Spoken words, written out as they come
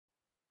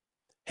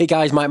Hey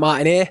guys, Mike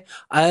Martin here.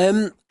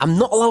 I'm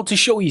not allowed to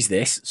show you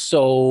this,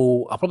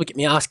 so I'll probably get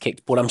my ass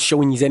kicked, but I'm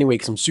showing you anyway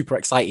because I'm super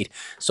excited.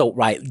 So,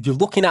 right, you're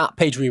looking at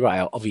Page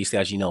ReWriter, obviously,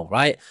 as you know,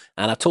 right?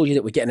 And I told you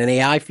that we're getting an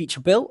AI feature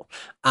built,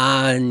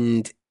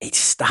 and it's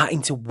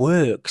starting to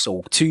work.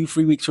 So, 2,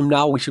 3 weeks from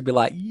now, we should be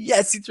like,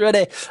 yes, it's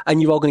ready,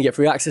 and you're all going to get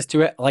free access to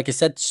it, like I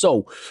said.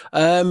 So,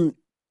 I've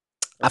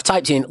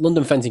typed in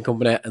London Fencing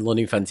Company and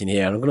London Fencing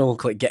here, and I'm going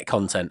to click Get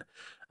Content.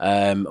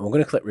 And we're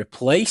going to click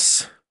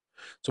Replace.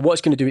 So what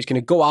it's going to do, it's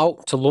going to go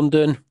out to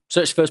London,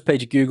 search the first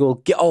page of Google,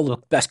 get all the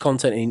best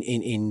content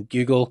in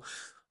Google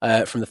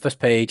from the first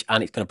page,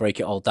 and it's going to break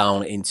it all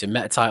down into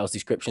meta titles,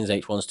 descriptions,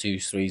 H1s,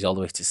 2s, 3s, all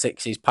the way to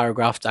 6s,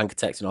 paragraphs, anchor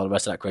text, and all the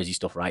rest of that crazy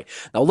stuff, right?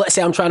 Now, let's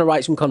say I'm trying to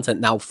write some content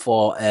now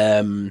for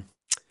my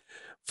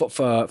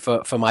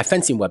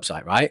fencing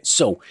website, right?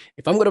 So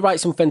if I'm going to write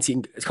some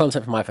fencing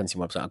content for my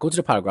fencing website, I'll go to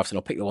the paragraphs and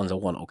I'll pick the ones I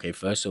want. Okay,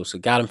 first, so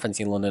garden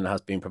fencing in London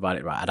has been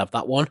provided, right? I'd have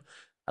that one.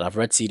 I'd have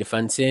red cedar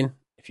fencing.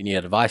 If you need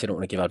advice, I don't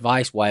want to give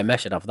advice. Wire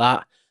mesh, I'd have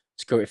that.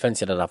 Security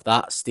fencing, I'd have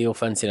that. Steel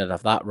fencing, I'd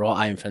have that. Wrought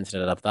iron fencing,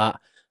 I'd have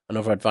that.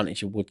 Another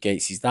advantage of wood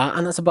gates is that.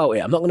 And that's about it.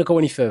 I'm not going to go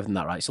any further than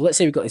that, right? So let's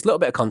say we've got this little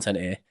bit of content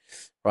here,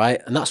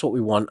 right? And that's what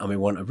we want. And we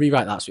want to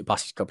rewrite that so it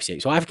passes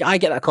Copyscape. So I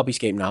get that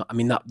Copyscape now. I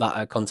mean,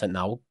 that content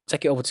now. We'll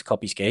take it over to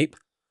Copyscape.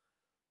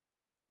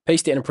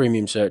 Paste it in a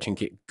premium search and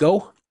click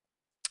go.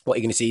 What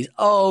you're going to see is,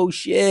 oh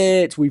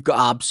shit, we've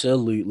got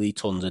absolutely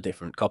tons of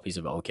different copies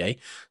of it, okay?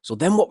 So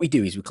then what we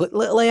do is we click the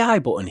little AI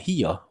button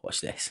here. Watch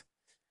this.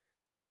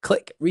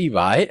 Click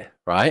rewrite,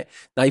 right?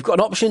 Now you've got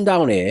an option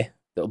down here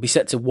that'll be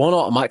set to 1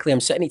 automatically. I'm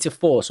setting it to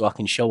 4 so I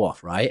can show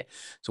off, right?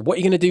 So what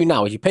you're going to do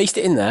now is you paste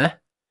it in there,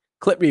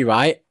 click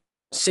rewrite,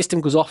 system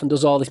goes off and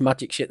does all this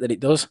magic shit that it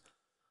does.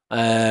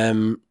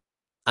 And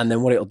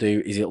then what it'll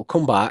do is it'll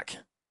come back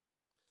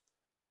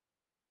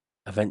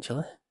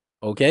eventually.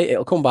 Okay,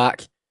 it'll come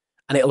back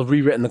and it'll have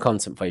rewritten the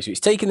content for you. So it's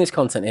taken this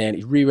content here and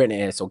it's rewritten it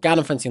here. So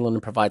Garden Fencing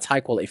London provides high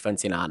quality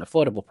fencing at an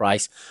affordable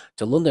price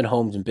to London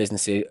homes and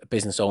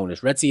business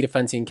owners. Red cedar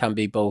fencing can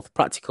be both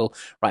practical.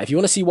 Right, if you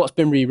want to see what's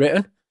been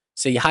rewritten,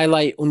 so you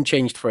highlight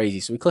unchanged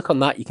phrases. So we click on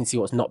that, you can see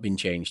what's not been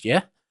changed,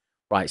 yeah?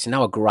 Right, so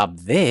now I grab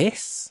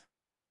this.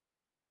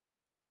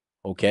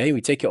 Okay,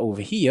 we take it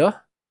over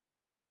here.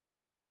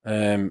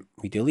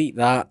 We delete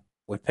that,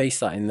 we paste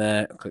that in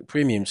there, click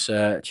premium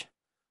search,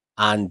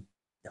 and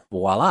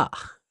voila.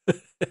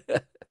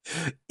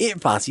 It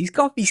passes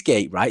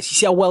Copyscape, right? So you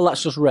see how well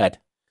that's just read?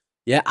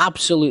 Yeah,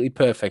 absolutely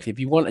perfect. If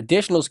you want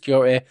additional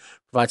security,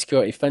 provide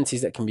security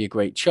fences, that can be a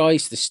great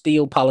choice. The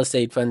steel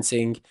palisade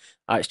fencing,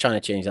 it's trying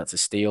to change that to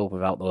steel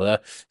without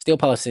the steel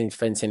palisade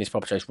fencing is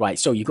proper choice. Right,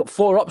 so you've got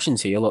 4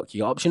 options here. Look,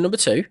 you got option number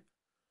 2,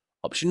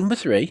 option number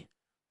 3,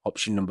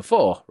 option number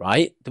 4,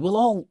 right? They will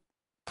all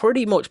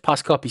pretty much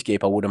pass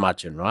Copyscape, I would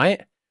imagine,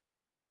 right?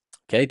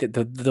 Okay,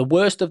 the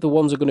worst of the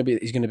ones is going to be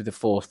the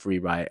 4th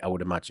rewrite, I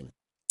would imagine.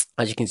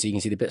 As you can see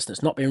the bits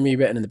that's not been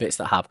rewritten and the bits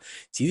that have.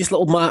 See this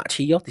little march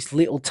here, this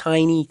little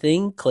tiny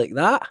thing, click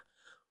that.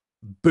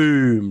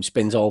 Boom,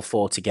 spins all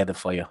 4 together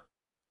for you.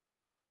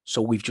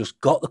 So we've just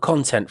got the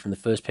content from the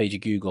first page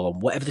of Google on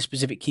whatever the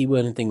specific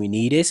keyword and thing we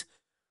need is.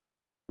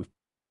 We've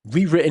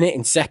rewritten it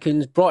in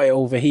seconds, brought it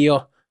over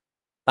here.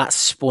 That's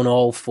spun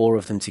all 4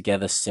 of them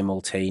together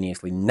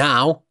simultaneously.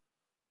 Now,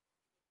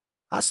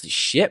 that's the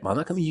shit, man.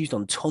 That can be used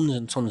on tons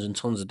and tons and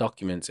tons of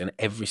documents, and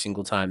every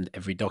single time,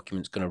 every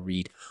document's going to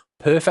read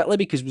perfectly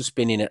because we're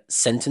spinning at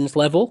sentence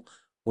level.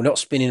 We're not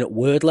spinning at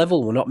word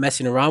level. We're not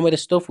messing around with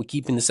this stuff. We're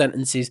keeping the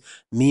sentences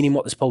meaning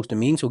what they're supposed to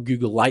mean, so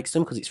Google likes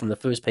them because it's from the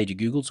first page of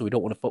Google, so we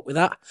don't want to fuck with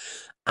that.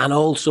 And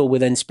also, we're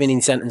then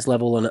spinning sentence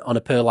level on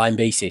a per line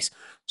basis.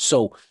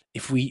 So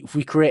if we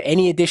create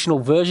any additional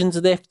versions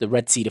of this, the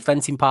red cedar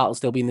fencing part will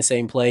still be in the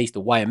same place.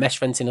 The wire mesh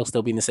fencing will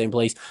still be in the same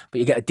place, but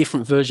you get a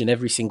different version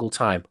every single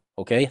time.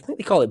 Okay, I think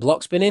they call it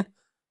block spinning.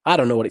 I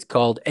don't know what it's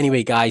called.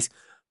 Anyway, guys,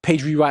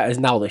 Page ReWriter is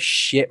now the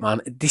shit,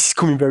 man. This is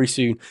coming very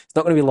soon. It's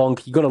not going to be long.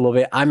 You're going to love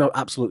it. I'm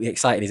absolutely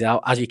excited it's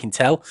out, as you can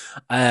tell.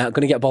 I'm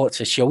going to get bollocks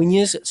for showing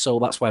you, so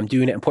that's why I'm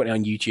doing it and putting it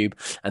on YouTube,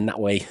 and that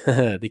way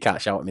they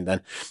can't shout at me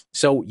then.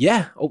 So,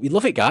 yeah, hope you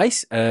love it,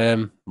 guys.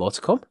 More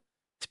to come.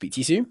 Speak to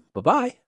you soon. Bye-bye.